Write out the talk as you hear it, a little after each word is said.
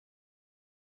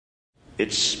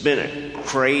It's been a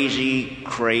crazy,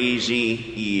 crazy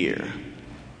year.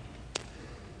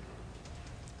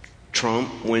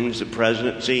 Trump wins the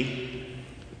presidency.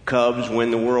 Cubs win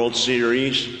the World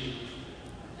Series.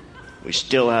 We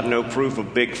still have no proof of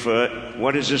Bigfoot.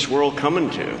 What is this world coming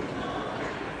to?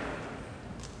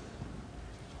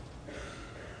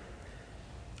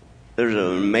 There's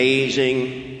an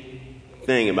amazing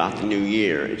thing about the new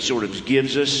year. It sort of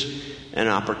gives us an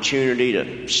opportunity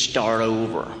to start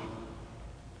over.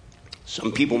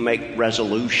 Some people make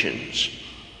resolutions.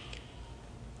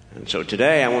 And so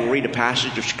today I want to read a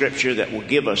passage of Scripture that will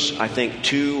give us, I think,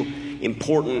 two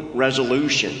important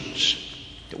resolutions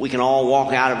that we can all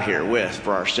walk out of here with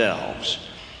for ourselves.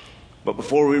 But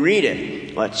before we read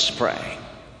it, let's pray.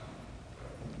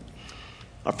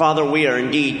 Our Father, we are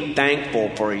indeed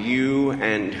thankful for you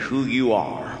and who you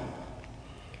are.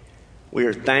 We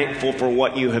are thankful for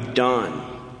what you have done.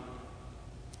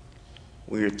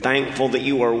 We are thankful that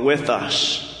you are with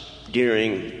us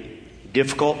during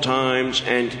difficult times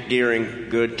and during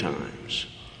good times.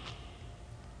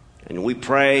 And we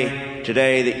pray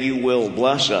today that you will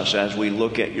bless us as we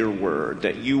look at your word,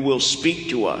 that you will speak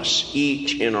to us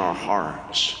each in our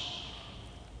hearts.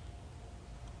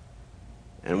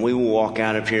 And we will walk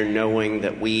out of here knowing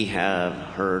that we have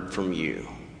heard from you.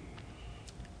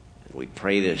 And we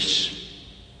pray this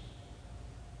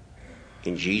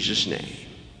in Jesus' name.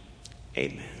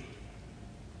 Amen.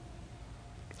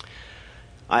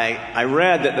 I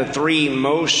read that the three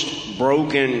most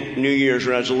broken New Year's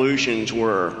resolutions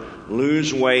were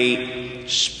lose weight,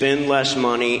 spend less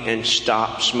money, and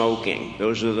stop smoking.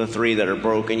 Those are the three that are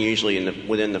broken usually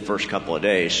within the first couple of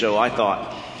days. So I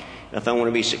thought, if I want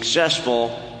to be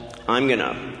successful, I'm going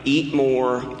to eat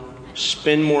more,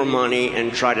 spend more money,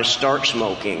 and try to start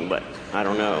smoking. But I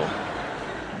don't know.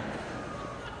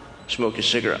 I smoked a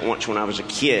cigarette once when I was a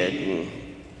kid, and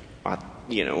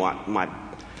my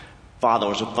father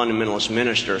was a fundamentalist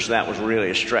minister, so that was really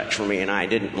a stretch for me, and I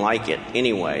didn't like it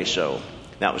anyway, so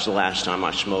that was the last time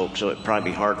I smoked, so it'd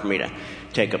probably be hard for me to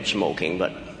take up smoking,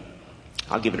 but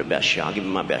I'll give it a best shot. I'll give it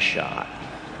my best shot.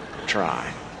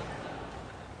 Try.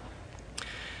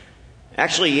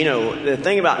 Actually, the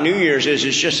thing about New Year's is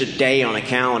it's just a day on a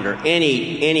calendar.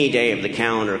 Any day of the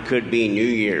calendar could be New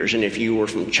Year's, and if you were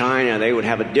from China, they would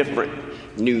have a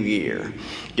different New Year,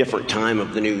 different time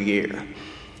of the New Year.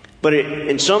 But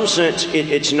in some sense,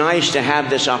 it's nice to have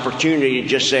this opportunity to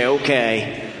just say,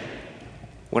 okay,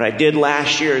 what I did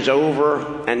last year is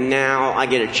over, and now I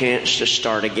get a chance to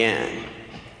start again.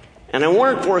 And I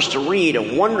wanted for us to read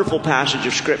a wonderful passage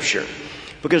of Scripture,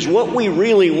 because what we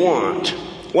really want,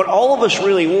 what all of us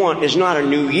really want, is not a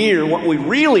new year. What we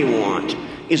really want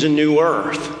is a new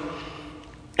earth.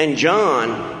 And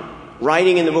John,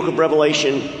 writing in the book of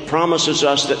Revelation, promises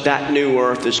us that that new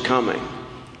earth is coming.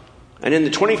 And in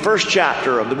the 21st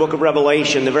chapter of the book of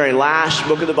Revelation, the very last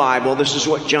book of the Bible, this is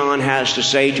what John has to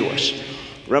say to us.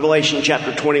 Revelation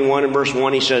chapter 21 and verse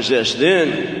 1, he says this,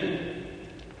 "Then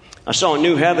I saw a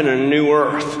new heaven and a new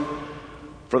earth.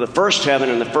 For the first heaven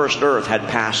and the first earth had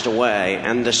passed away,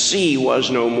 and the sea was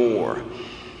no more.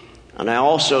 And I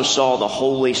also saw the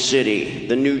holy city,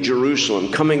 the new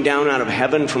Jerusalem, coming down out of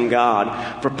heaven from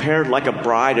God, prepared like a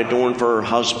bride adorned for her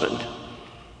husband.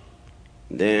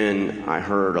 Then I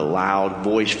heard a loud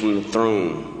voice from the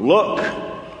throne. Look,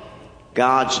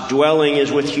 God's dwelling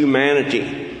is with humanity,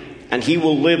 and he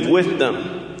will live with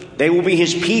them. They will be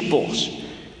his peoples,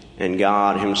 and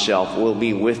God himself will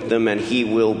be with them, and he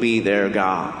will be their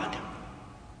God.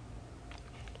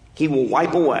 He will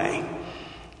wipe away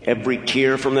every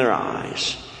tear from their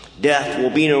eyes. Death will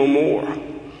be no more.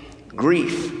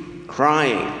 Grief,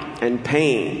 crying, and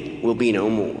pain will be no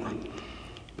more,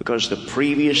 because the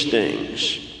previous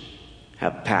things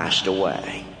have passed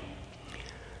away."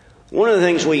 One of the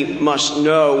things we must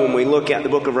know when we look at the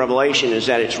book of Revelation is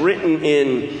that it's written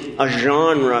in a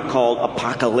genre called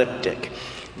apocalyptic.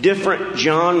 Different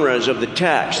genres of the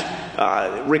text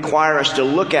require us to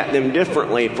look at them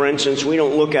differently. For instance, we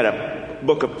don't look at a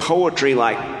book of poetry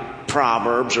like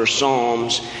Proverbs or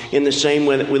Psalms in the same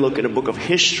way that we look at a book of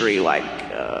history like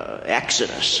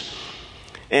Exodus.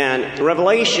 And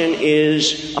Revelation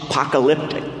is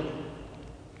apocalyptic.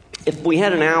 If we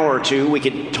had an hour or two, we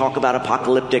could talk about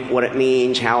apocalyptic, what it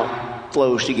means, how it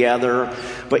flows together,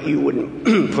 but you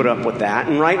wouldn't put up with that,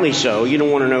 and rightly so. You don't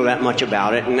want to know that much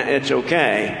about it, and it's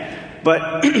okay.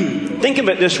 But think of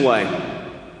it this way.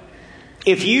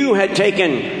 If you had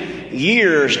taken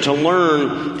years to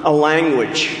learn a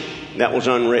language that was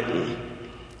unwritten,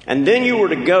 and then you were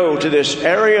to go to this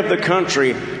area of the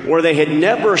country where they had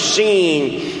never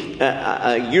seen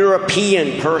a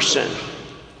European person,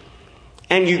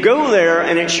 And you go there,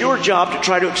 and it's your job to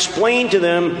try to explain to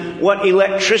them what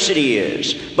electricity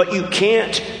is. But you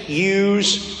can't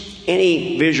use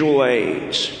any visual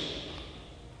aids.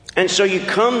 And so you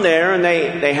come there, and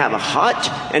they have a hut,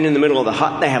 and in the middle of the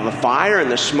hut they have a fire, and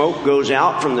the smoke goes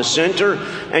out from the center.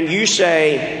 And you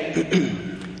say,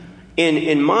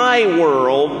 in my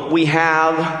world, we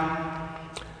have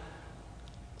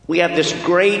this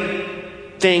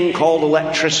great thing called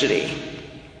electricity.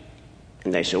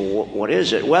 And they say, well, what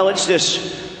is it? Well, it's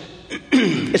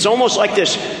it's almost like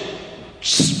this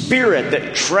spirit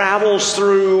that travels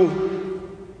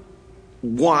through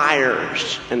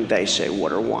wires. And they say,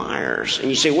 what are wires? And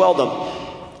you say,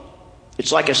 well,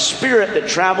 it's like a spirit that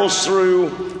travels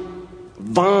through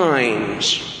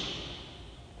vines.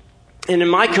 And in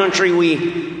my country,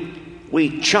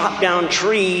 we chop down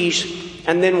trees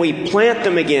and then we plant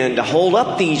them again to hold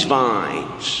up these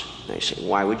vines. And they say,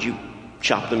 why would you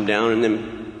chop them down and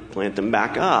then plant them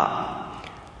back up?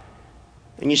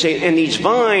 And you say, and these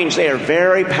vines, they are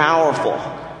very powerful.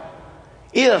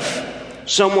 If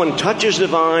someone touches the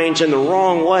vines in the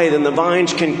wrong way, then the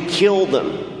vines can kill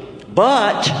them.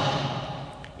 But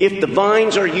if the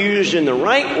vines are used in the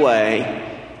right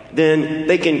way, then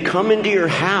they can come into your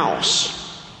house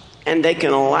and they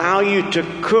can allow you to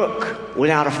cook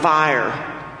without a fire.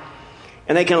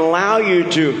 And they can allow you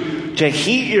to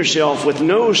heat yourself with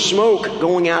no smoke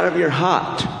going out of your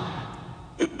hut.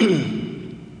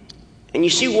 And you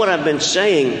see what I've been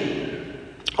saying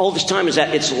all this time is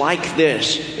that it's like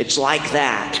this, it's like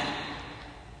that.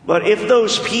 But if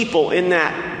those people in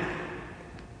that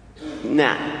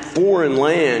foreign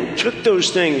land took those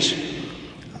things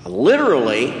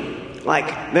literally,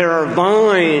 like there are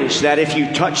vines that if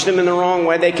you touch them in the wrong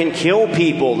way, they can kill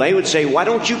people, they would say, why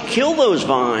don't you kill those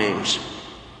vines?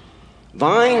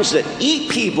 Vines that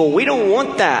eat people, we don't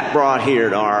want that brought here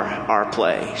to our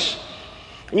place.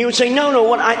 And you would say, no,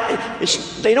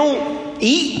 they don't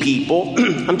eat people.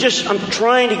 I'm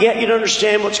trying to get you to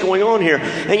understand what's going on here.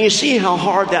 And you see how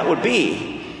hard that would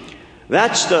be.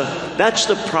 That's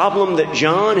the problem that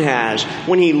John has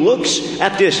when he looks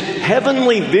at this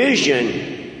heavenly vision,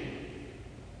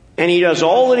 and he does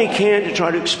all that he can to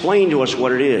try to explain to us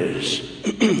what it is.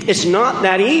 It's not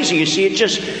that easy. You see,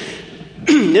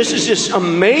 this is this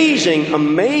amazing,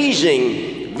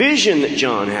 amazing vision that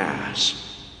John has.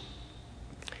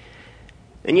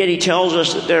 And yet he tells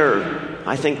us that there are,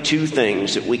 I think, two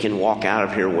things that we can walk out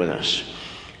of here with us.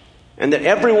 And that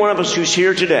every one of us who's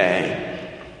here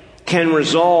today can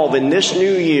resolve in this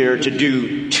new year to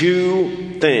do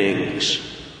two things.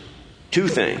 Two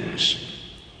things.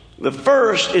 The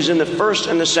first is in the first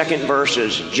and the second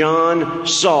verses. John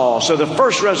saw. So the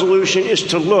first resolution is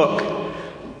to look.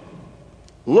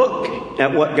 Look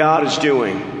at what God is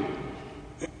doing.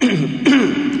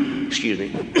 Excuse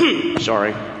me.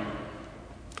 Sorry.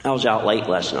 I was out late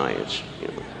last night.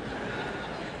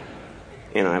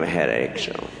 And I have a headache,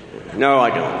 so. No, I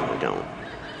don't.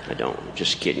 I'm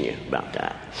just kidding you about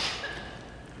that.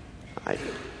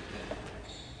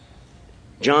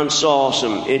 John saw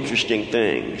some interesting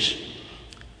things.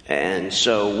 And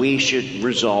so we should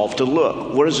resolve to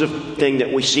look. What is the thing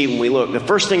that we see when we look? The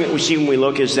first thing that we see when we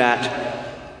look is that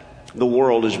the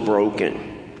world is broken.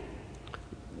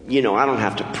 I don't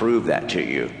have to prove that to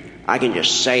you. I can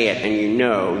just say it,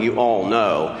 and you all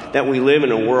know that we live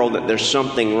in a world that there's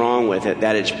something wrong with it,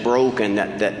 that it's broken,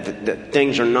 that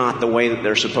things are not the way that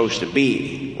they're supposed to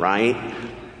be, right?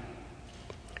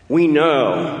 We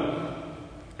know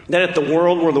that if the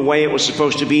world were the way it was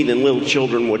supposed to be, then little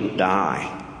children wouldn't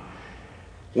die.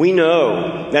 We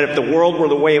know that if the world were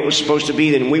the way it was supposed to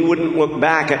be, then we wouldn't look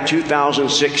back at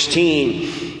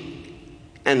 2016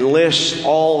 and list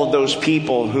all of those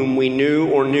people whom we knew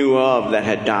or knew of that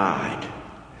had died.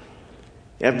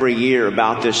 Every year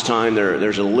about this time,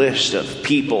 there's a list of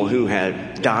people who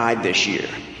had died this year.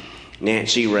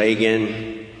 Nancy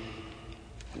Reagan,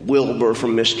 Wilbur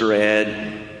from Mr.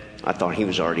 Ed. I thought he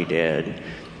was already dead.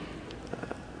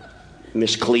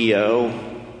 Miss Cleo,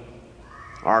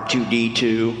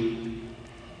 R2D2.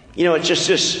 It's just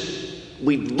this.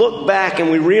 We look back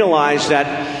and we realize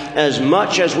that as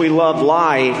much as we love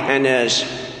life and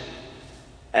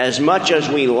as much as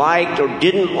we liked or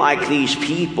didn't like these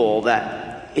people,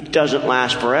 that it doesn't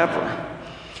last forever.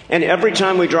 And every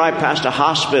time we drive past a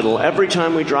hospital, every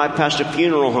time we drive past a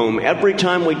funeral home, every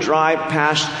time we drive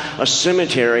past a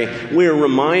cemetery, we're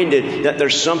reminded that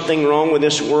there's something wrong with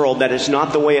this world, that it's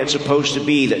not the way it's supposed to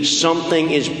be, that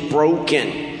something is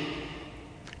broken.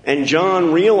 And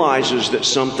John realizes that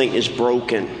something is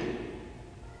broken.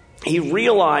 He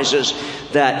realizes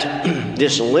that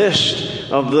this list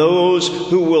of those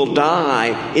who will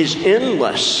die is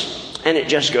endless. And it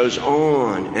just goes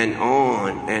on and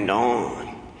on and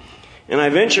on. And I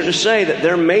venture to say that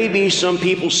there may be some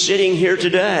people sitting here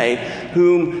today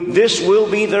whom this will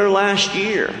be their last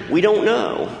year. We don't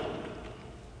know.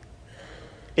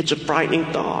 It's a frightening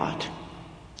thought.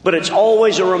 But it's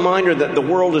always a reminder that the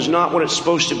world is not what it's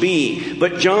supposed to be.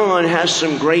 But John has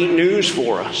some great news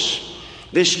for us.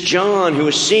 This John who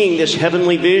is seeing this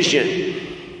heavenly vision.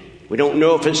 We don't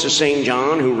know if it's the same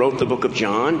John who wrote the book of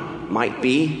John. Might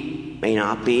be, may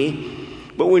not be.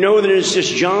 But we know that it's this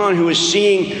John who is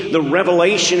seeing the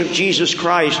revelation of Jesus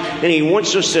Christ. And he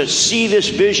wants us to see this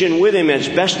vision with him as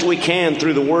best we can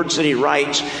through the words that he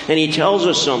writes. And he tells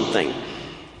us something.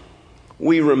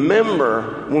 We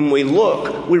remember, when we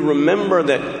look, we remember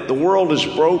that the world is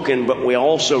broken, but we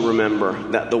also remember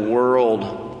that the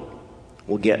world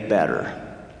will get better.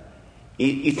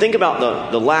 You think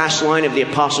about the last line of the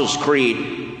Apostles'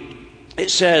 Creed. It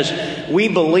says, we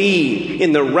believe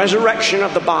in the resurrection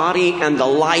of the body and the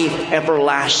life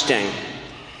everlasting.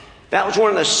 That was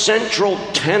one of the central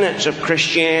tenets of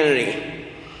Christianity.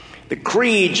 The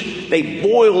creeds, they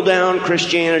boil down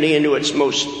Christianity into its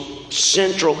most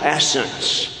central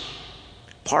essence.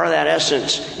 Part of that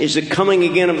essence is the coming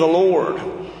again of the Lord.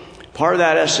 Part of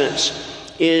that essence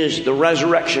is the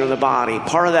resurrection of the body.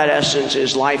 Part of that essence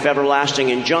is life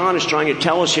everlasting. And John is trying to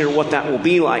tell us here what that will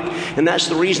be like. And that's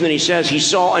the reason that he says he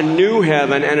saw a new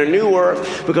heaven and a new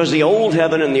earth, because the old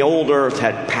heaven and the old earth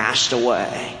had passed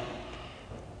away.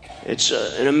 It's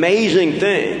an amazing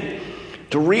thing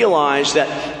to realize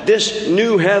that this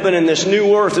new heaven and this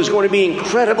new earth is going to be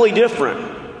incredibly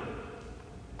different.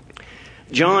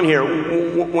 John here,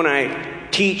 when I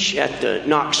teach at the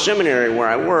Knox Seminary where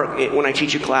I work, when I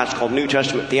teach a class called New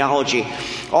Testament Theology,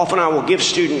 often I will give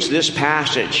students this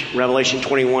passage, Revelation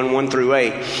 21, 1 through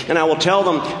 8, and I will tell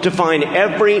them to find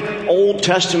every Old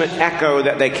Testament echo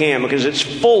that they can, because it's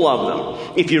full of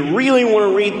them. If you really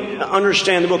want to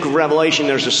understand the book of Revelation,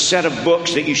 there's a set of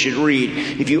books that you should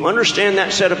read. If you understand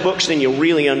that set of books, then you'll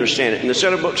really understand it. And the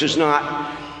set of books is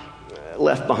not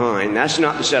Left Behind. That's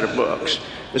not the set of books.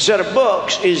 The set of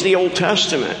books is the Old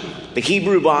Testament, the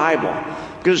Hebrew Bible,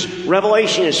 because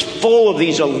Revelation is full of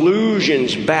these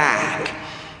allusions back.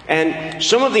 And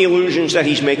some of the allusions that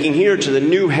he's making here to the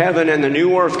new heaven and the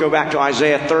new earth go back to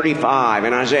Isaiah 35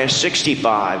 and Isaiah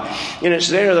 65. And it's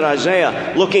there that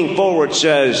Isaiah, looking forward,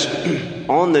 says,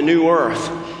 on the new earth,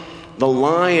 the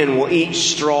lion will eat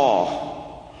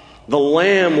straw. The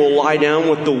lamb will lie down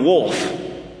with the wolf.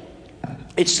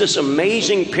 It's this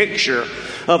amazing picture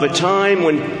of a time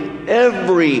when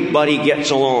everybody gets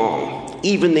along,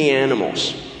 even the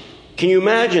animals. Can you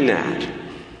imagine that?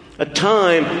 A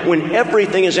time when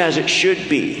everything is as it should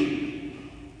be.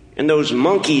 And those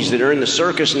monkeys that are in the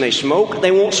circus and they smoke,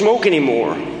 they won't smoke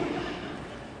anymore.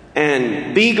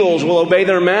 And beagles will obey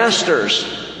their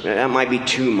masters. That might be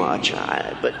too much,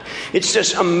 but it's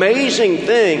this amazing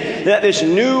thing that this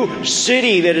new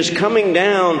city that is coming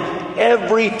down,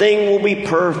 everything will be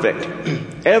perfect.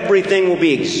 Everything will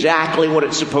be exactly what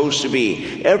it's supposed to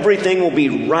be. Everything will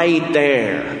be right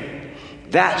there.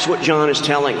 That's what John is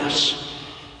telling us.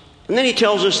 And then he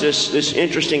tells us this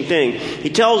interesting thing.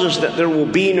 He tells us that there will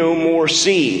be no more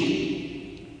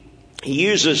sea. He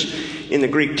uses in the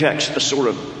Greek text a sort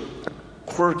of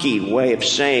quirky way of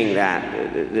saying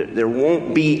that. There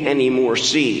won't be any more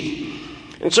sea.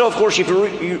 And so, of course, if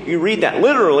you read that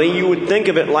literally, you would think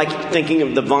of it like thinking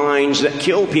of the vines that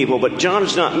kill people. But John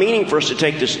is not meaning for us to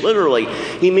take this literally.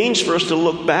 He means for us to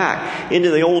look back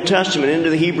into the Old Testament, into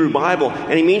the Hebrew Bible,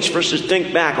 and he means for us to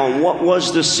think back on what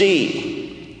was the sea.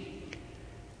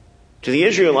 To the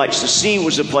Israelites, the sea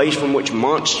was the place from which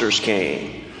monsters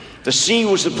came. The sea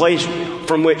was the place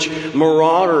from which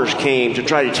marauders came to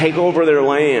try to take over their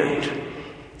land.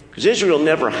 Because Israel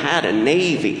never had a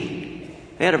navy.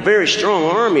 They had a very strong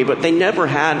army, but they never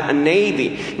had a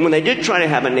navy. And when they did try to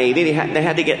have a navy, they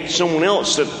had to get someone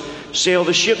else to sail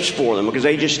the ships for them, because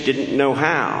they just didn't know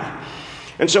how.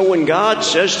 And so when God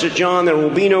says to John, there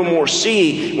will be no more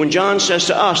sea, when John says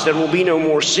to us, there will be no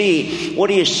more sea,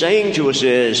 what he is saying to us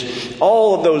is,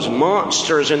 all of those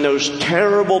monsters and those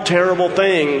terrible, terrible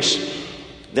things,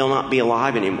 they'll not be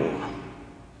alive anymore.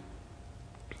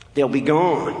 They'll be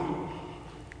gone.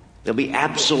 They'll be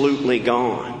absolutely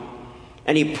gone.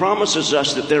 And he promises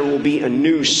us that there will be a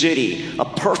new city, a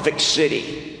perfect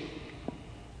city.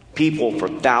 People for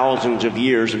thousands of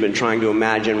years have been trying to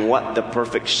imagine what the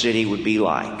perfect city would be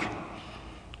like.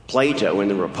 Plato in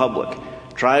the Republic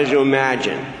tries to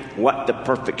imagine what the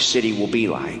perfect city will be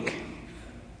like.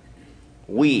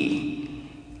 We,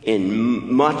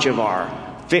 in much of our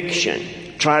fiction,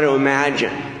 try to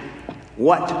imagine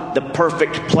what the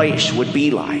perfect place would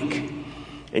be like.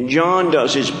 And John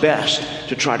does his best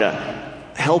to try to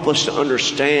help us to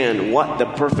understand what the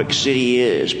perfect city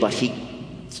is, but he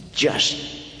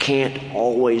just can't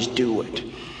always do it.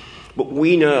 But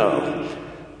we know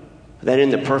that in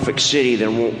the perfect city there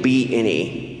won't be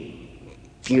any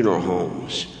funeral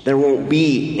homes. There won't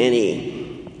be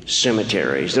any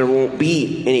cemeteries. There won't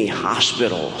be any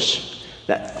hospitals.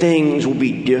 That things will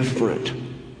be different.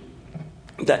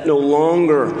 That no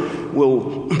longer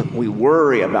will we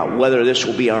worry about whether this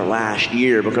will be our last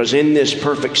year, because in this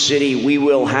perfect city we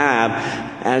will have,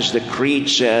 as the creed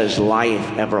says,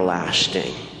 life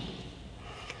everlasting.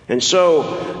 And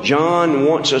so John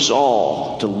wants us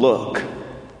all to look.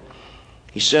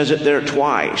 He says it there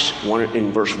twice, one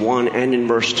in verse 1 and in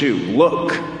verse 2.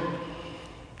 Look.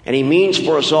 And he means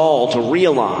for us all to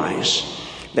realize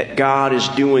that God is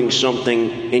doing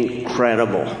something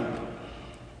incredible.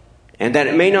 And that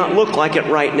it may not look like it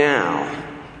right now,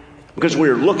 because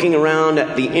we're looking around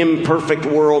at the imperfect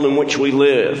world in which we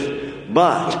live.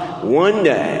 But one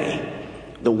day,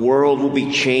 the world will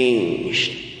be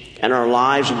changed, and our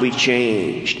lives will be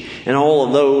changed. And all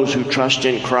of those who trust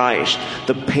in Christ,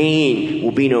 the pain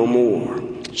will be no more.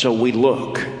 So we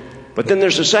look. But then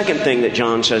there's the second thing that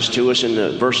John says to us in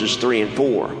the verses 3 and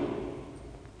 4.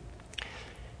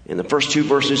 In the first two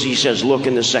verses, he says, look.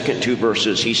 In the second two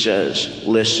verses, he says,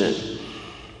 listen.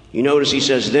 You notice he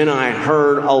says, then I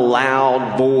heard a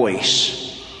loud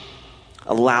voice.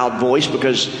 A loud voice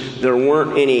because there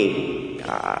weren't any,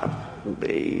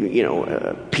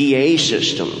 PA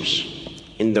systems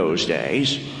in those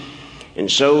days. And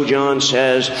so John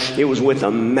says it was with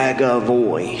a mega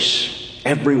voice.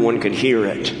 Everyone could hear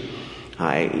it.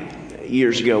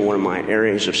 Years ago, one of my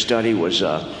areas of study was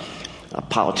a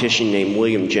politician named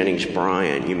William Jennings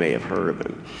Bryan. You may have heard of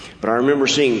him. But I remember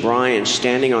seeing Bryan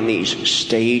standing on these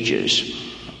stages,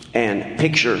 and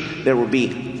picture there would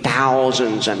be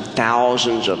thousands and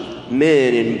thousands of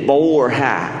men in bowler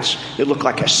hats. It looked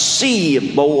like a sea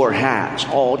of bowler hats,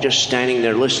 all just standing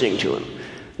there listening to him.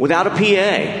 Without a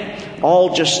PA,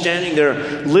 all just standing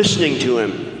there listening to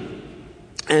him.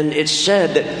 And it's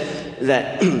said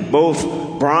that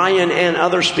both Bryan and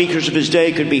other speakers of his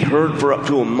day could be heard for up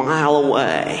to a mile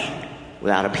away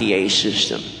without a PA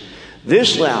system.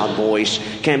 This loud voice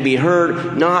can be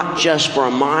heard not just for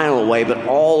a mile away, but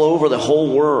all over the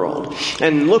whole world.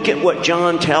 And look at what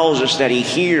John tells us that he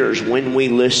hears when we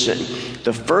listen.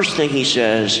 The first thing he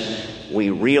says,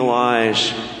 we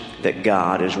realize that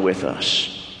God is with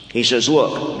us. He says,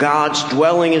 look, God's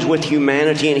dwelling is with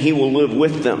humanity and he will live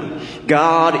with them.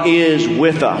 God is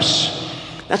with us.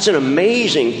 That's an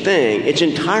amazing thing. It's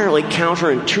entirely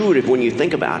counterintuitive when you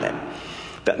think about it.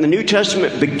 But the New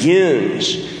Testament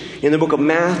begins in the book of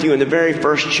Matthew in the very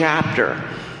first chapter.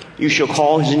 You shall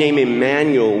call his name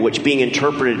Emmanuel, which being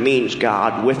interpreted means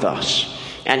God with us.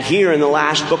 And here in the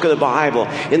last book of the Bible,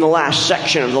 in the last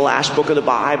section of the last book of the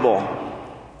Bible,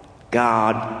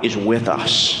 God is with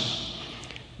us.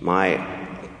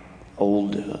 My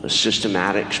old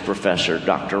systematics professor,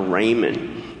 Dr.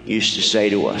 Raymond, used to say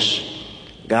to us,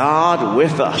 God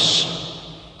with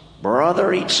us.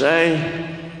 Brother, he'd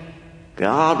say,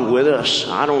 God with us.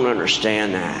 I don't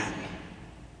understand that.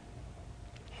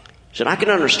 He said, I can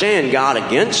understand God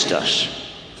against us.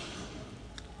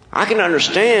 I can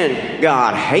understand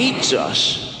God hates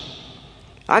us.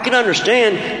 I can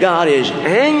understand God is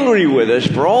angry with us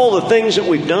for all the things that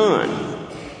we've done.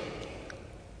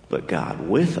 But God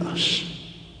with us,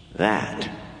 that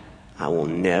I will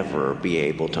never be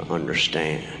able to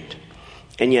understand.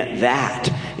 And yet that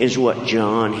is what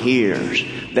John hears,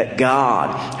 that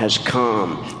God has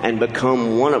come and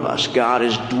become one of us. God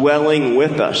is dwelling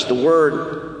with us. The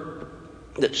word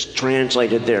that's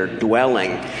translated there,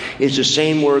 dwelling, is the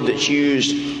same word that's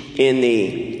used in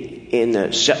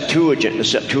the Septuagint. The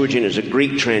Septuagint is a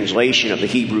Greek translation of the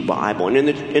Hebrew Bible. And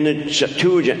in the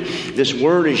Septuagint, this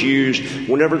word is used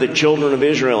whenever the children of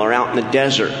Israel are out in the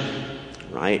desert,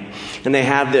 right? And they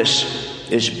have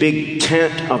this big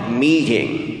tent of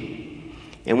meeting.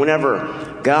 And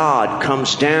whenever God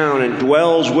comes down and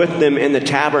dwells with them in the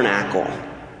tabernacle,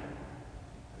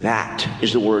 that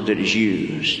is the word that is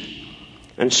used.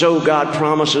 And so God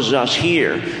promises us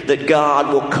here that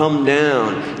God will come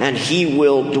down and he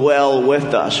will dwell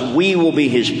with us. We will be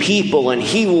his people and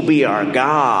he will be our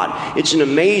God. It's an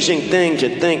amazing thing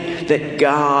to think that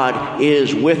God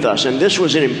is with us. And this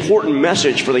was an important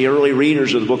message for the early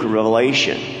readers of the book of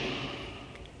Revelation.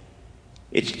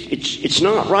 It's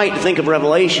not right to think of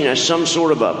Revelation as some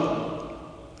sort of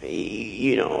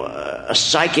a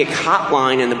psychic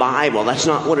hotline in the Bible. That's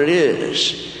not what it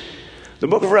is. The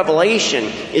book of Revelation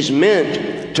is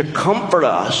meant to comfort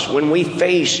us when we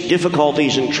face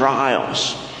difficulties and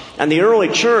trials. And the early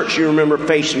church, you remember,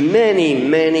 faced many,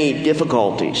 many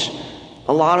difficulties.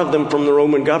 A lot of them from the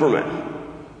Roman government.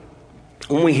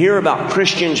 When we hear about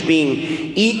Christians being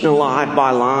eaten alive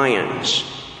by lions,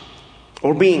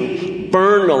 or being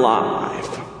burned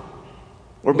alive,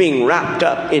 or being wrapped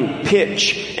up in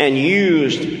pitch and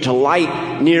used to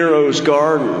light Nero's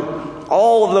garden,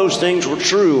 all of those things were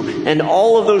true, and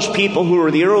all of those people who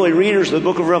were the early readers of the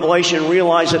book of Revelation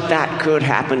realized that that could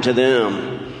happen to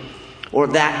them, or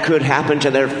that could happen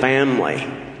to their family.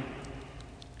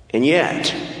 And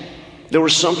yet, there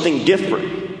was something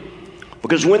different,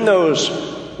 because when those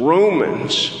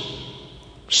Romans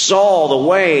saw the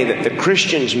way that the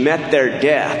Christians met their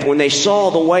death, when they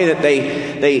saw the way that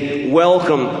they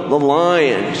welcomed the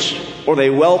lions, or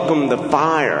they welcomed the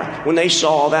fire, when they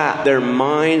saw that, their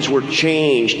minds were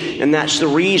changed. And that's the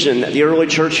reason that the early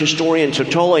church historian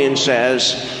Tertullian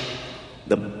says,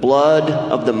 the blood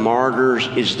of the martyrs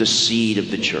is the seed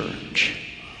of the church.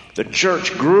 The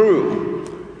church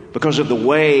grew because of the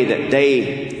way that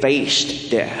they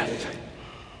faced death.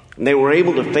 And they were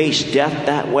able to face death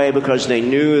that way because they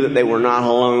knew that they were not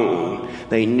alone.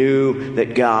 They knew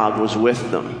that God was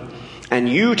with them. And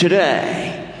you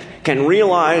today can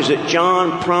realize that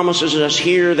John promises us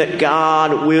here that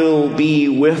God will be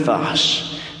with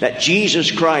us. That Jesus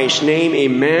Christ's name,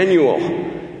 Emmanuel,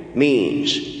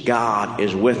 means God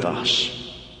is with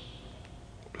us.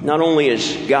 Not only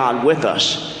is God with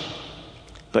us,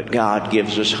 but God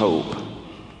gives us hope.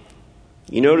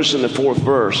 You notice in the 4th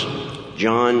verse,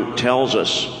 John tells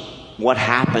us what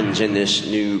happens in this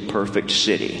new perfect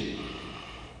city.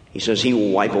 He says he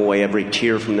will wipe away every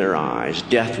tear from their eyes.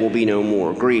 Death will be no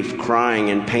more. Grief, crying,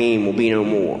 and pain will be no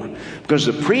more. Because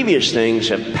the previous things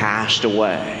have passed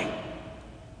away.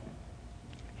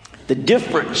 The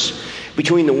difference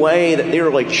between the way that the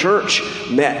early church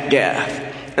met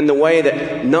death and the way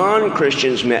that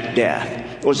non-Christians met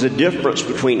death was the difference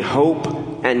between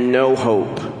hope and no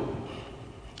hope.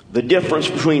 The difference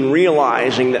between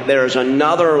realizing that there's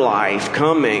another life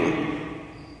coming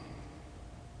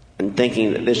and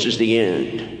thinking that this is the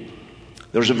end.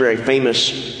 There's a very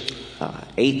famous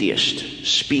atheist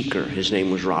speaker. His name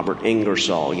was Robert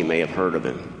Ingersoll. You may have heard of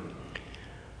him.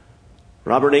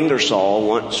 Robert Ingersoll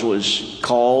once was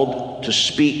called to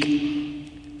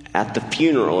speak at the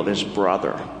funeral of his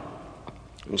brother.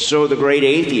 And so the great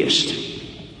atheist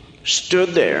stood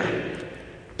there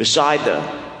beside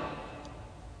the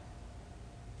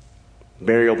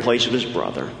burial place of his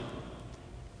brother,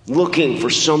 looking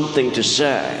for something to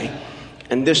say.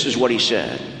 And this is what he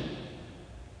said.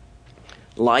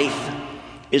 Life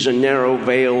is a narrow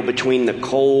veil between the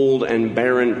cold and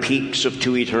barren peaks of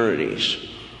two eternities.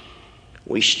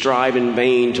 We strive in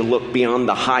vain to look beyond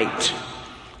the height.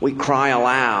 We cry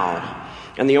aloud,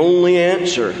 and the only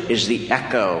answer is the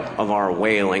echo of our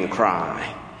wailing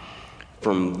cry.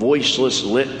 From voiceless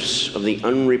lips of the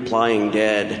unreplying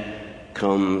dead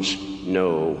comes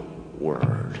no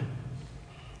word.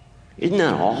 Isn't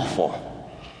that awful?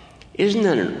 Isn't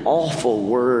that an awful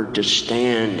word to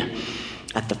stand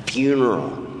at the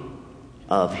funeral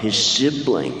of his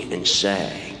sibling and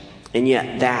say? And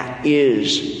yet that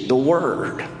is the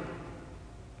word.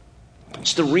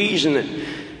 It's the reason that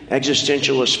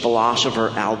existentialist philosopher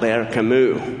Albert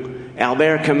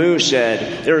Camus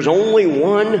said, there's only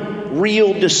one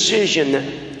real decision that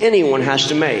anyone has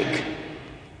to make,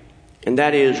 and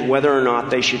that is whether or not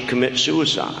they should commit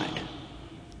suicide.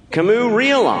 Camus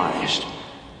realized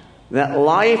that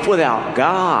life without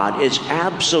God is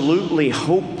absolutely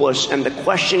hopeless, and the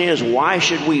question is, why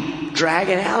should we drag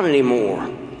it out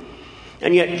anymore?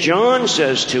 And yet John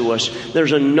says to us,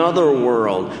 there's another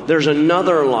world, there's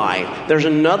another life, there's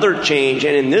another change,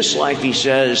 and in this life, he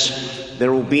says,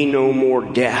 there will be no more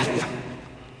death.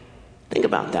 Think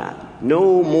about that.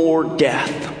 No more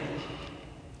death.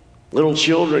 Little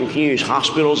children can use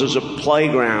hospitals as a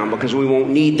playground because we won't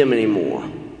need them anymore.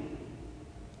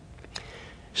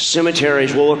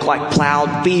 Cemeteries will look like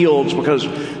plowed fields because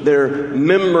their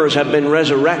members have been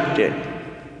resurrected.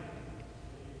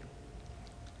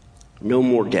 No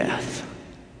more death.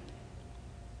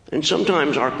 And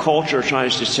sometimes our culture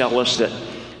tries to tell us that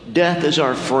death is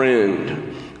our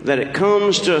friend, that it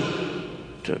comes to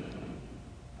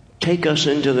take us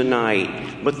into the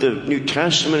night. But the New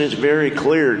Testament is very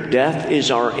clear. Death is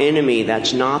our enemy.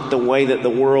 That's not the way that the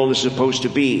world is supposed to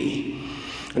be.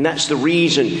 And that's the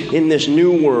reason in this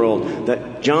new world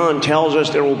that John tells us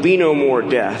there will be no more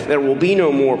death. There will be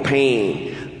no more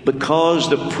pain because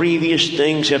the previous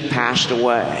things have passed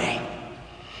away.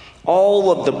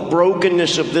 All of the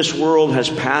brokenness of this world has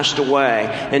passed away,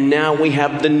 and now we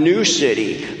have the new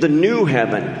city, the new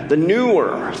heaven, the new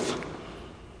earth.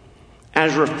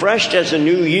 As refreshed as the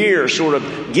new year sort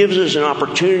of gives us an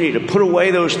opportunity to put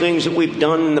away those things that we've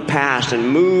done in the past and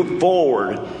move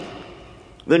forward,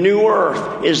 the new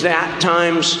earth is that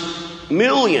times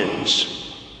millions.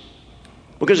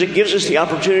 Because it gives us the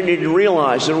opportunity to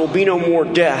realize there will be no more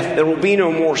death, there will be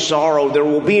no more sorrow, there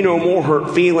will be no more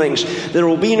hurt feelings, there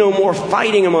will be no more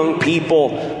fighting among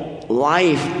people.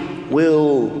 Life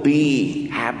will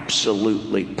be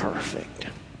absolutely perfect.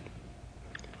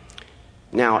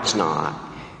 Now it's not.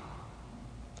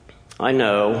 I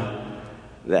know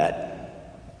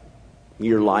that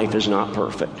your life is not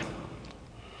perfect.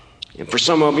 And for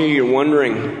some of you, you're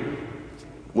wondering,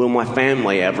 will my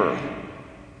family ever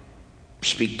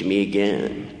speak to me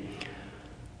again?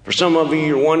 For some of you,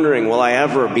 you're wondering, will I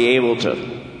ever be able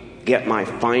to get my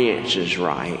finances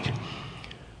right?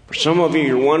 For some of you,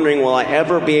 you're wondering, will I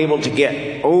ever be able to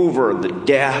get over the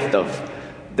death of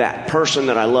that person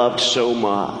that I loved so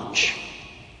much?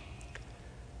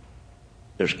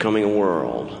 There's coming a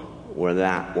world where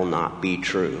that will not be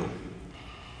true.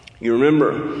 You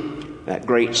remember that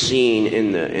great scene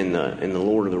in the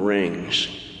Lord of the Rings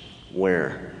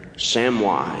where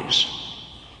Samwise,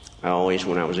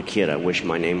 when I was a kid, I wished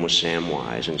my name was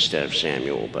Samwise instead of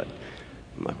Samuel, but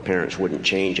my parents wouldn't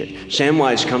change it.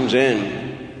 Samwise comes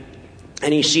in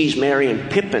and he sees Merry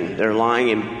and Pippin. They're lying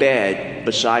in bed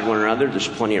beside one another. There's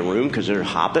plenty of room because they're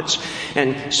hobbits.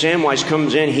 And Samwise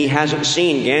comes in. He hasn't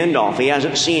seen Gandalf. He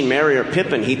hasn't seen Merry or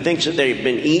Pippin. He thinks that they've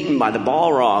been eaten by the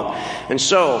Balrog. And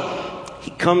so he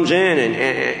comes in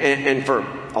and for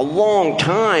a long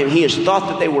time he has thought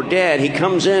that they were dead. He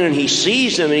comes in and he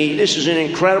sees them, and this is an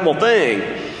incredible thing.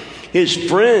 His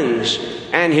friends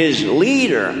and his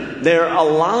leader, they're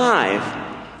alive.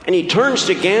 And he turns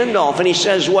to Gandalf and he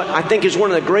says what I think is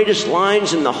one of the greatest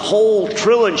lines in the whole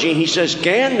trilogy. He says,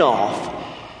 Gandalf,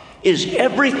 is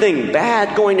everything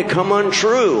bad going to come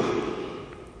untrue?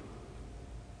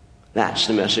 That's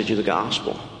the message of the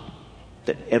gospel.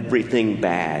 That everything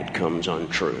bad comes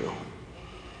untrue.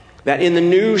 That in the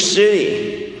new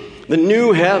city, the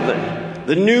new heaven,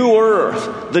 the new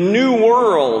earth, the new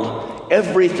world,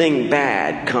 everything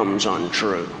bad comes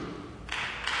untrue.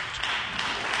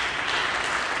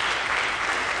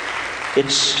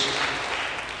 It's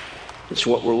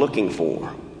what we're looking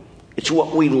for. It's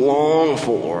what we long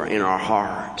for in our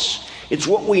hearts. It's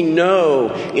what we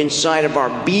know inside of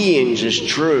our beings is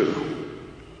true.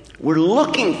 We're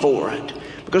looking for it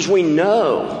because we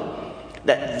know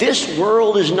that this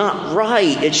world is not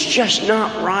right. It's just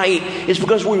not right. It's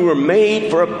because we were made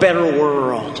for a better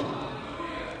world.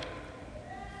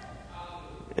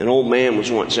 An old man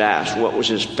was once asked what was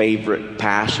his favorite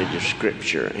passage of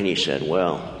Scripture, and he said,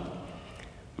 well,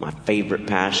 my favorite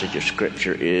passage of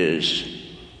Scripture is,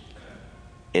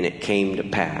 and it came to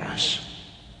pass.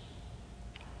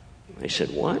 They said,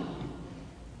 what?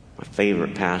 My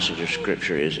favorite passage of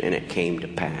Scripture is, and it came to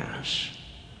pass.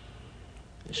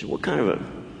 I said, what kind of a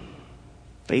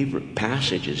favorite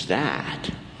passage is that?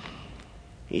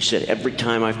 He said, every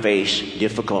time I face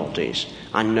difficulties,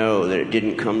 I know that it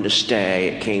didn't come to stay,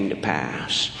 it came to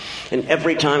pass. And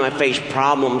every time I face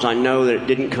problems, I know that it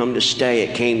didn't come to stay,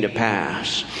 it came to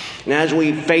pass. And as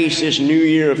we face this new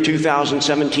year of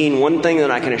 2017, one thing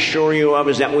that I can assure you of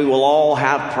is that we will all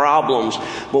have problems.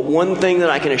 But one thing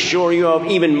that I can assure you of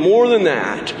even more than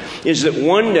that is that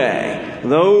one day,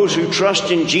 those who trust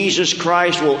in Jesus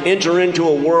Christ will enter into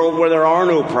a world where there are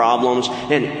no problems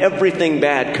and everything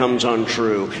bad comes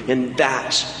untrue. And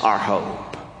that's our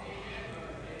hope.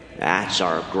 That's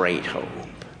our great hope.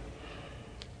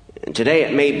 And today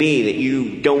it may be that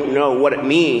you don't know what it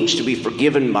means to be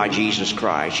forgiven by Jesus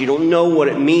Christ. You don't know what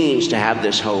it means to have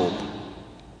this hope.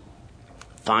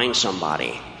 Find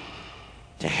somebody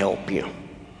to help you.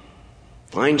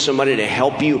 Find somebody to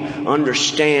help you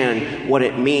understand what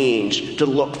it means to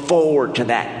look forward to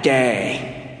that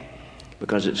day,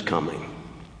 because it's coming.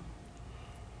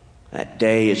 That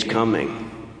day is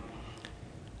coming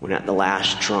when at the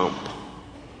last trump,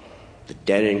 the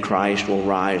dead in Christ will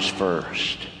rise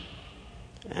first.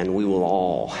 And we will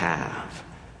all have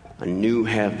a new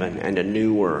heaven and a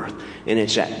new earth. And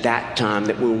it's at that time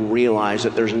that we will realize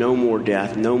that there's no more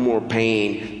death, no more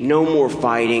pain, no more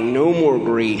fighting, no more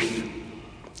grief.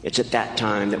 It's at that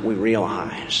time that we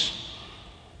realize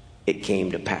it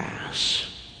came to pass.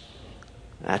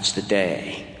 That's the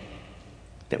day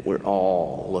that we're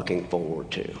all looking forward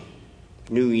to.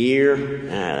 New year,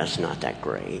 that's not that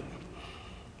great.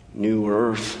 New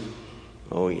earth,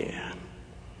 oh yeah.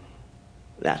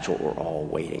 That's what we're all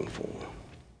waiting for.